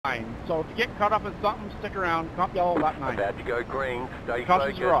So if you get caught up in something, stick around. Comp yellow, lap 9. About to go green. Stay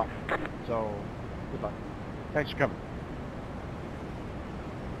Cautions focused. are off. So, good luck. Thanks for coming.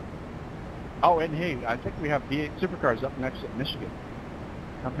 Oh, and hey, I think we have V8 supercars up next at Michigan.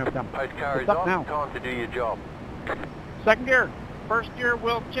 Come. Post car It's is up off. now. Time to do your job. Second gear. First gear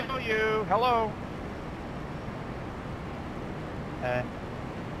will chill you. Hello.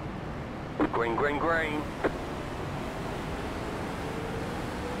 Green, green, green.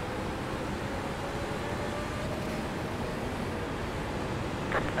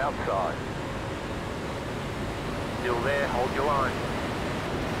 Outside. Still there, hold your line.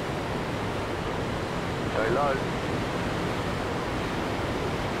 Go low.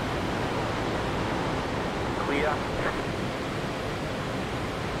 Clear.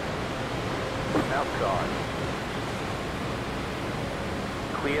 Outside.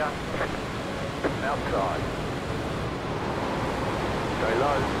 Clear. Outside. Go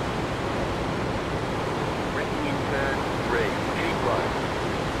low. Braking in turn 3. Keep low.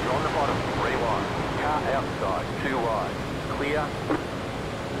 You're on the bottom, 3 wide. Car outside, 2 wide. Clear.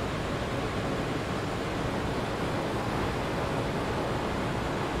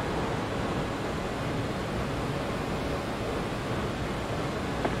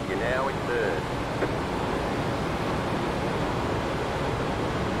 You're now in third.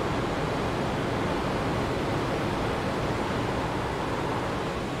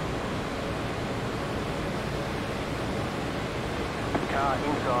 Car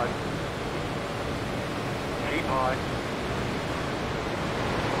inside. Keep high.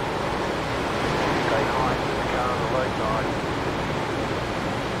 Stay high. The car on the low side.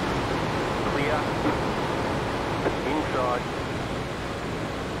 Clear. Inside.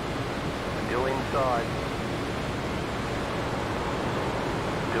 Still inside.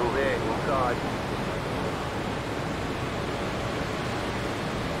 Still there, inside.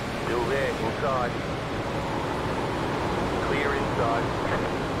 Still there, inside. Clear inside.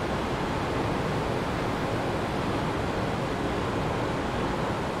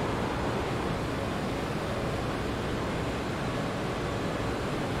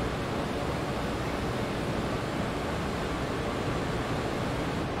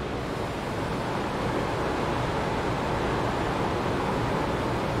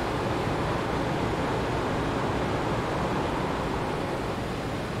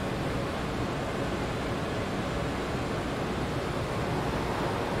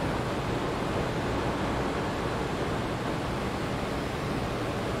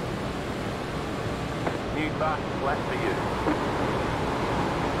 New fast flat for you.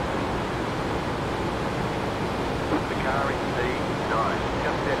 The car in P9,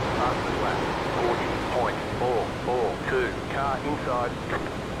 just set past the flat. 40.442. Car inside.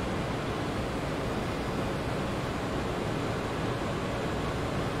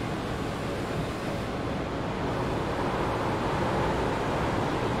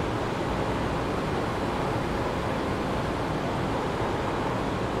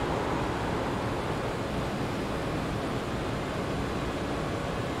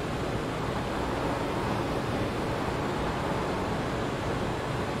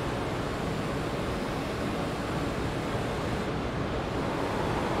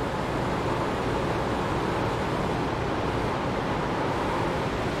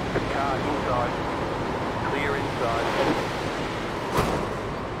 Car inside. Clear inside.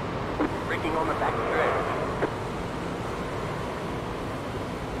 Braking on the back stretch.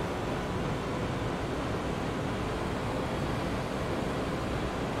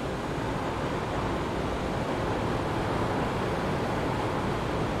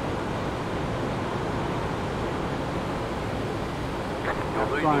 You're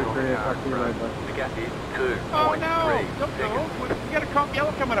losing on the car in front. The gap is 2.3 Oh no! Don't go. seconds. We got a comp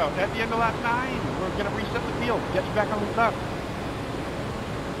yellow coming out at the end of lap 9. We're going to reset the field. Get you back on the top.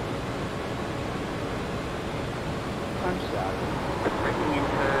 I'm sad. Braking in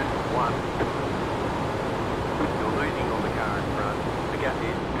turn 1. You're losing on the car in front. The gap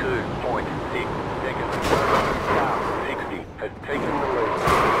is 2.6 seconds. Car 60 has taken the lead.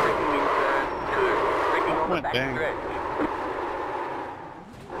 Braking in turn 2. Braking on the back stretch.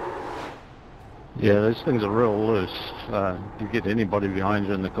 Yeah, these things are real loose. You get anybody behind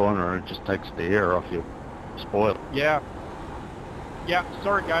you in the corner, it just takes the air off you. Spoil. Yeah. Yeah,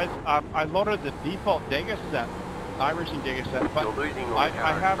 sorry guys. I loaded the default Dega set, iRacing Dega set, but You're losing on I the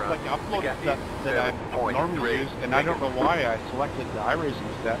car in have front. like upload The gap set is that I 7.3 normally use, and I don't know why I selected the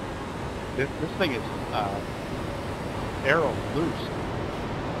iRacing set. This thing is arrow loose.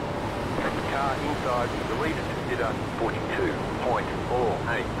 Car inside, the leader just did a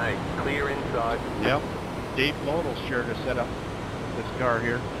 42.488. Clear inside. Yep. Dave Lodell sure to set up this car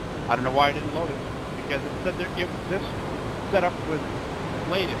here. I don't know why I didn't load it, because it said that this setup was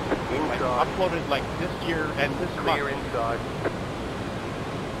latest. Like, Inside. uploaded like this year and this Clear month. inside.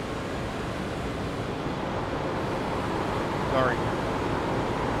 Sorry.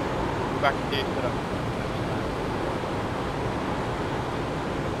 Go back to Dave's setup.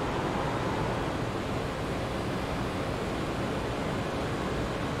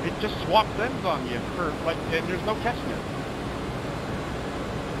 It just swaps ends on you for like, and there's no catching it.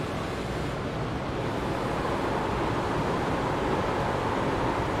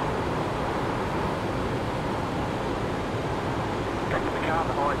 The car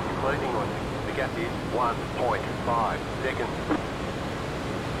behind you closing on you. The gap is 1.5 seconds.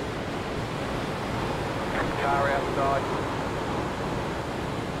 Car outside.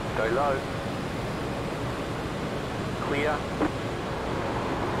 Go low. Clear.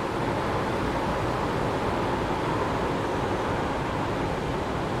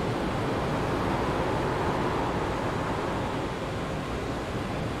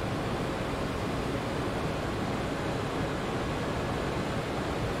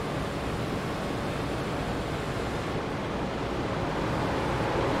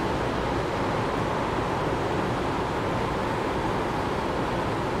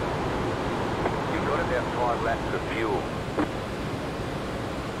 You've got about 5 laps of fuel.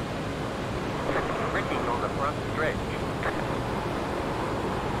 Wrecking on the front stretch.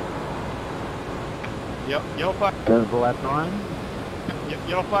 Yellow flag. Go to lap 9.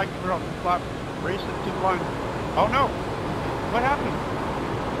 Yellow flag. Flag. Race it to the line. Oh no! What happened?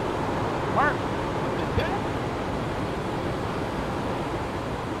 Mark, is that?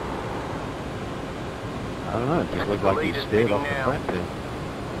 I don't know, it just looked like he steered off the track there.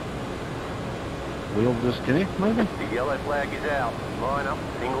 Wheel disconnect, maybe? The yellow flag is out. Line up,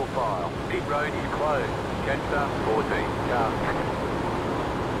 single file. Pit road is closed. Catch start 14. Car.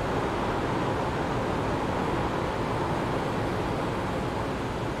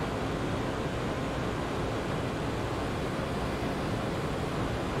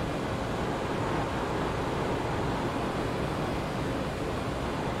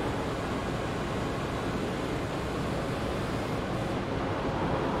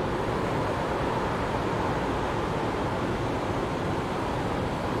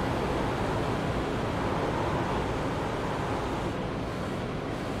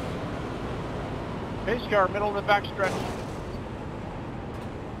 Pace car, middle of the back stretch.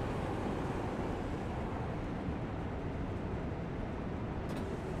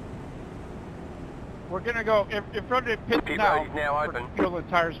 We're gonna go in front of the pit Pit now. road is now open. For fuel and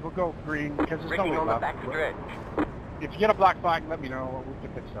tires, we'll go green because there's no Wrecking way on the left. back stretch. If you get a black flag, let me know. We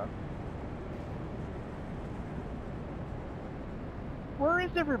can fix that. Where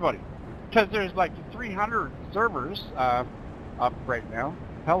is everybody? Because there's like 300 servers up right now.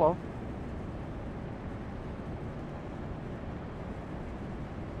 Hello.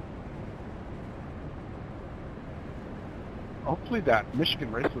 Hopefully that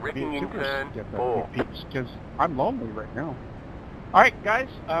Michigan race will be Wrecking in super turn get 4. that peaks because I'm lonely right now. All right, guys,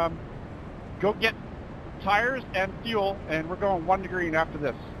 go get tires and fuel, and we're going 1 to green after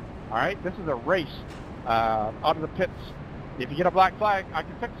this. All right, this is a race out of the pits. If you get a black flag, I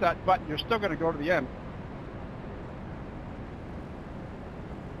can fix that, but you're still going to go to the end.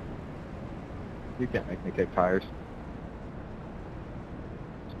 You can't make me take tires.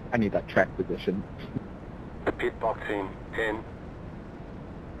 I need that track position. Pit box in 10.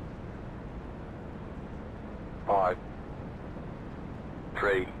 5.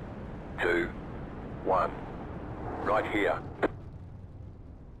 3. 2. 1. Right here.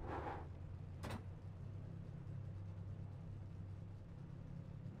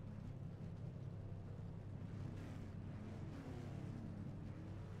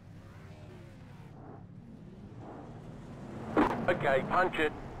 Okay, punch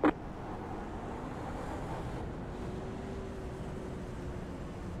it.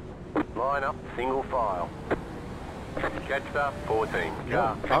 Line up, single file. Catch start 14.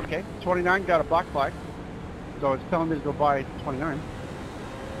 Car. Okay, 29 got a black flag, so it's telling me to go by 29.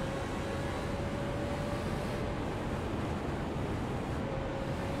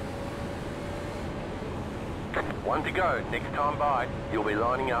 One to go. Next time by, you'll be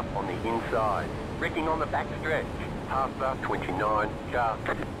lining up on the inside. Wrecking on the back stretch. Half start 29. Car.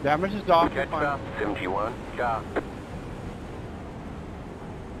 Damage is off. Catch start 71. Car.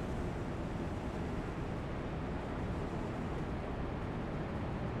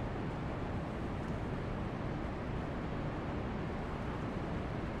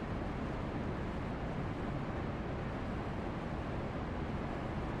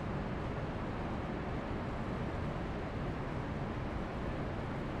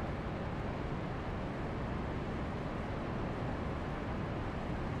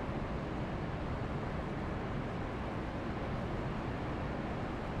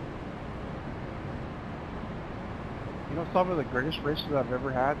 know, some of the greatest races I've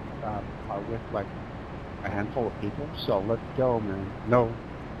ever had are with like a handful of people. So let's go, man. No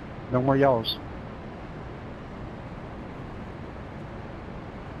more yellows.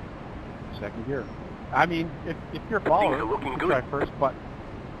 Second gear. I mean, if you're a follower, Things are looking you good. can try first, but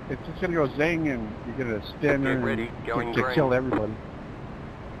it's just going to go zing and you're going to spin Get and ready, going to green. kill everybody.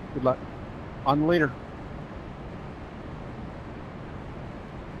 Good luck. On the leader.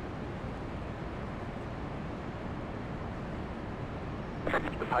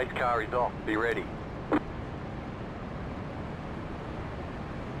 The pace car is off. Be ready.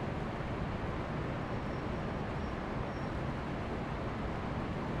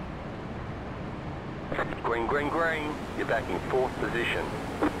 Green, green, green. You're back in 4th position.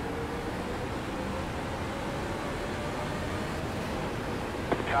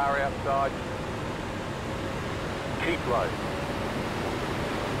 Car outside. Keep low.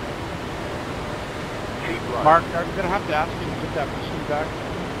 Keep low. Mark, I'm going to have to ask you to get that machine back.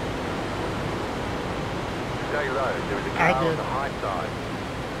 Stay low. There is a I car did. on the high side.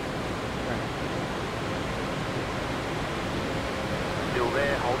 Still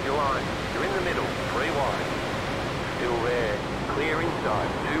there. Hold your line. You're in the middle. 3 wide. Still there. Clear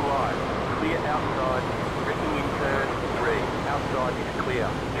inside. 2 wide. Clear outside. Braking in turn. 3. Outside is clear.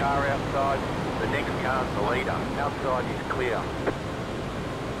 Car outside. The next car's the leader. Outside is clear.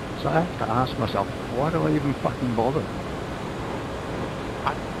 So I have to ask myself, why do I even fucking bother? I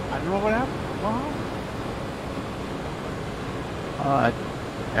don't know what happened. I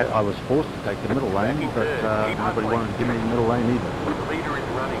was forced to take the middle lane, but nobody wanted to give me the middle lane either. The leader is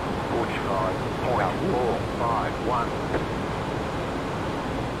running 45.451.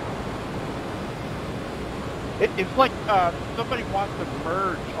 It's like somebody wants to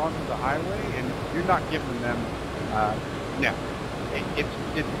merge onto the highway, and you're not giving them. No, it's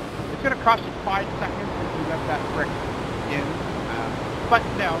going to cost you 5 seconds if you let that brick in. But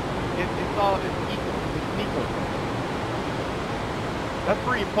no, it's all equal. It's an equal thing. That's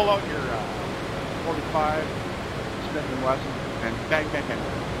where you pull out your 45 Smith & Wesson and bang, bang, bang.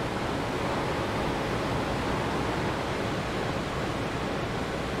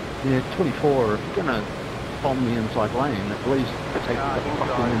 Yeah, 24, if you're going to bomb the inside lane, at least take the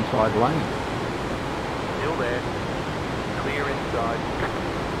fucking inside lane. Still there. Clear inside.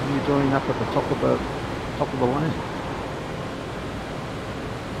 What are you doing up at the top of the lane?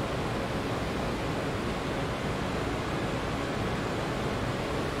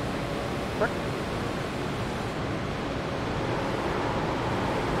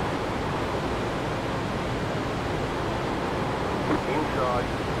 Inside.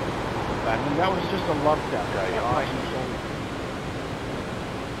 I mean, that was just a love tap. Okay, aye.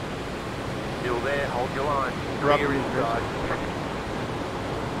 Still there. Hold your line. Rubber Clear is inside.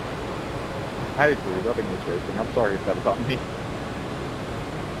 I agree, rubbing is racing. I'm sorry if that was on me.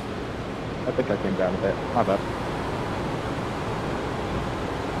 I think I came down a bit. My bad.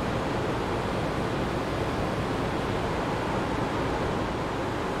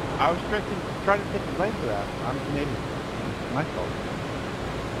 I was trying to take the blame for that. I'm Canadian. It's my fault.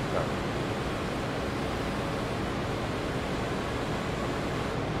 Sorry.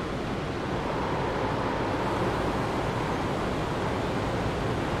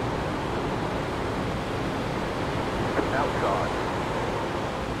 Outside.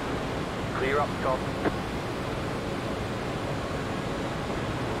 Clear up top.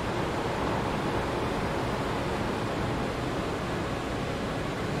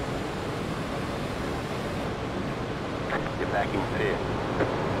 You're back in 5th.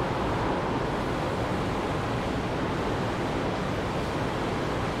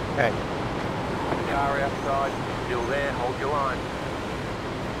 Okay. Car outside. Still there. Hold your line.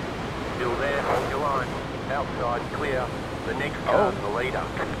 Still there. Hold your line. Outside. Clear. The next car's the leader.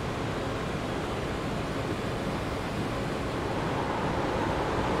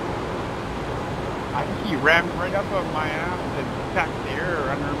 I think he rammed right up on my ass and attacked the air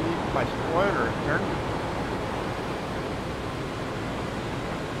underneath my spoiler and turned me.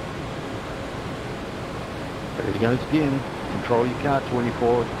 There he goes again. Control your car,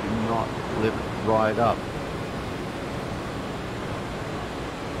 24. Do not let it ride up.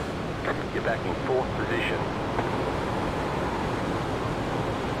 You're back in 4th position.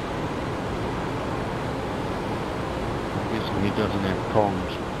 I'm guessing he doesn't have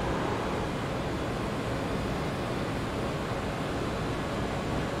comms.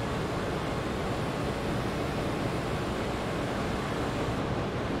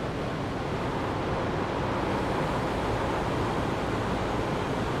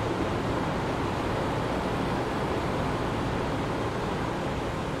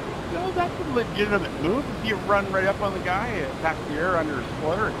 a legitimate move. If you run right up on the guy and pack the air under his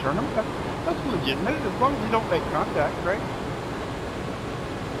spoiler and turn him, that's legitimate as long as you don't make contact, right?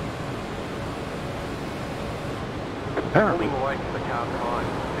 Apparently. Pulling away from the car behind.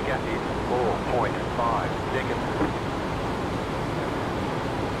 The gap is 4.5 seconds.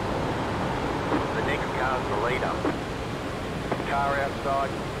 The next car's the leader. Car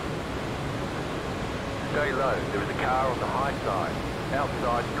outside. Stay low. There is a car on the high side.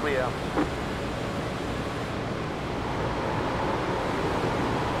 Outside, clear.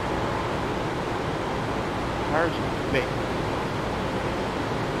 Tires are big.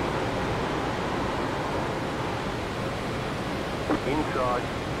 Inside.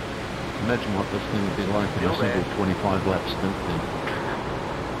 Imagine what this thing would be like in a Still there. single 25 lap stint then.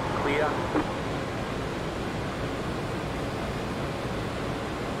 Clear.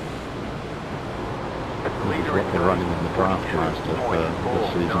 This is what they're running in the draft master for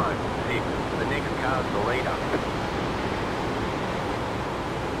this season. 6. The next car's the leader.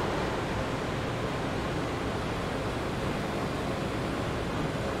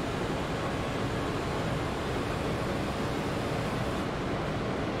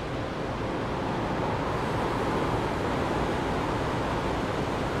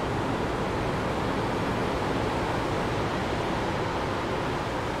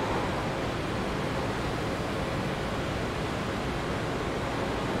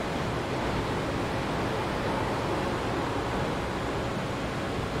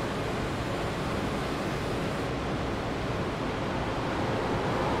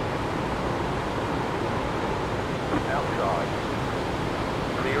 Outside.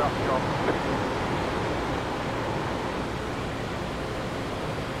 Clear up top.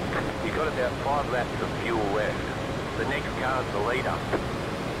 You've got about 5 laps of fuel left. The next car's the leader.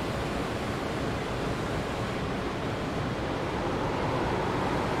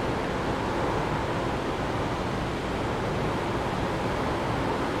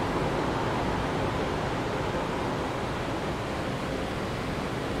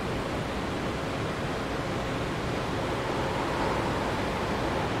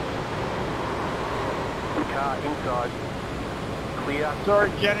 Car inside. Clear.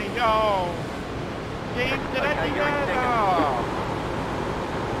 Sorry, Jenny. Oh, James, did I Okay, do you're in that? second. Oh.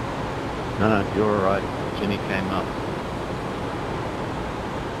 No, you're alright. Jenny came up.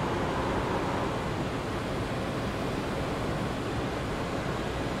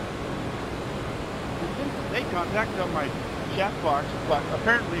 We didn't make contact on my chat box, but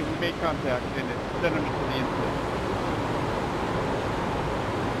apparently we made contact and it sent him to the incident.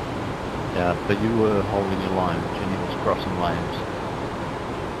 Yeah, but you were holding your line. Jenny was crossing lanes.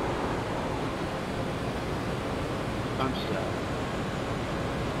 I'm sad.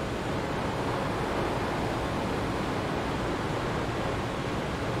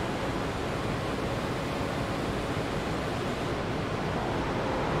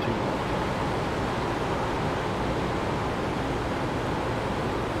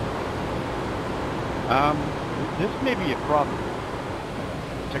 This may be a problem.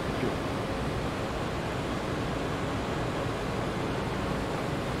 Check the fuel.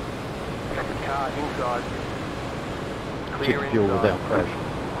 Car inside. Check Clear the fuel inside. without crash.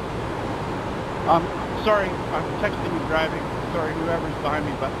 Sorry, I'm texting and driving. Sorry, whoever's behind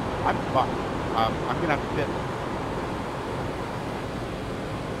me, but I'm fucked. I'm gonna have to pit.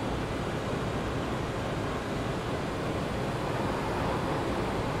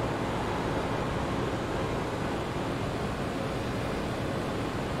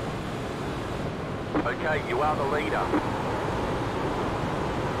 Okay, you are the leader.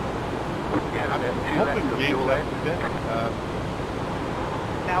 You have I'm about 2 hoping laps of James fuel has left. to pit.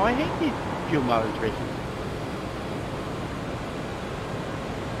 Now I hate these fuel mileage races.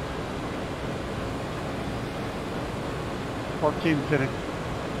 Team pitting.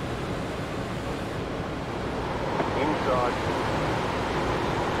 Inside.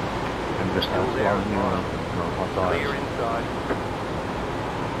 And just Still there. outside you on hot Clear tires. inside.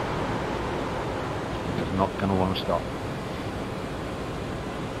 It's not going to want to stop.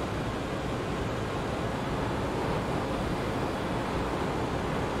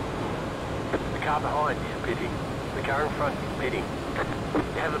 The car behind is pitting. The car in front is pitting.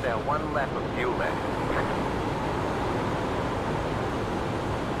 You have about 1 lap of fuel left.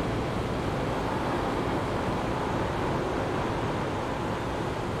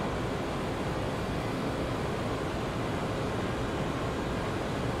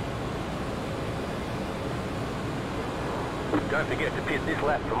 Don't forget to pit this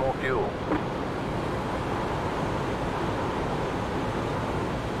lap for more fuel.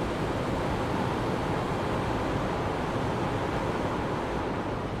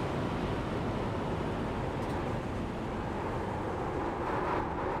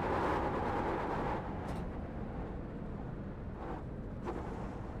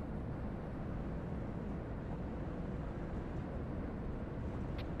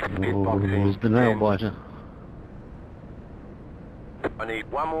 Oh, here's the nail biter. I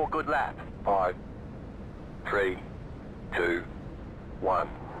need one more good lap. 5, 3, 2, 1.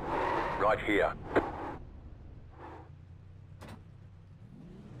 Right here.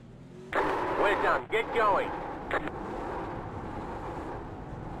 We're done. Get going.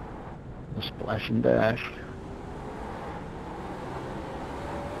 A splash and dash.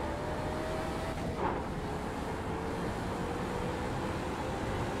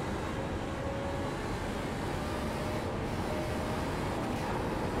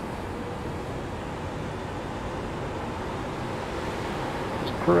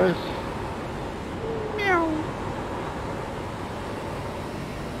 Chris. Meow.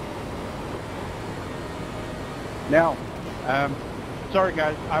 Now, sorry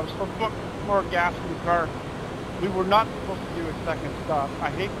guys, I was supposed to put more gas in the car. We were not supposed to do a second stop. I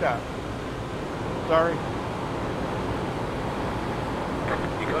hate that. Sorry.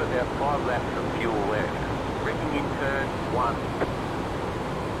 You got about 5 laps of fuel left. Braking in turn 1.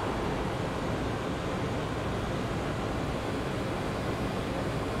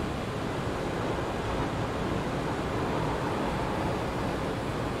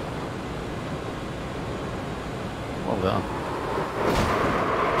 Well done.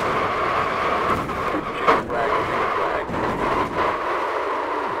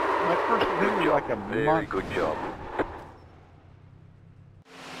 My first video like a Very month. good job.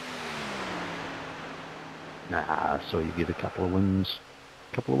 Nah, I saw you get a couple of wins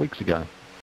a couple of weeks ago.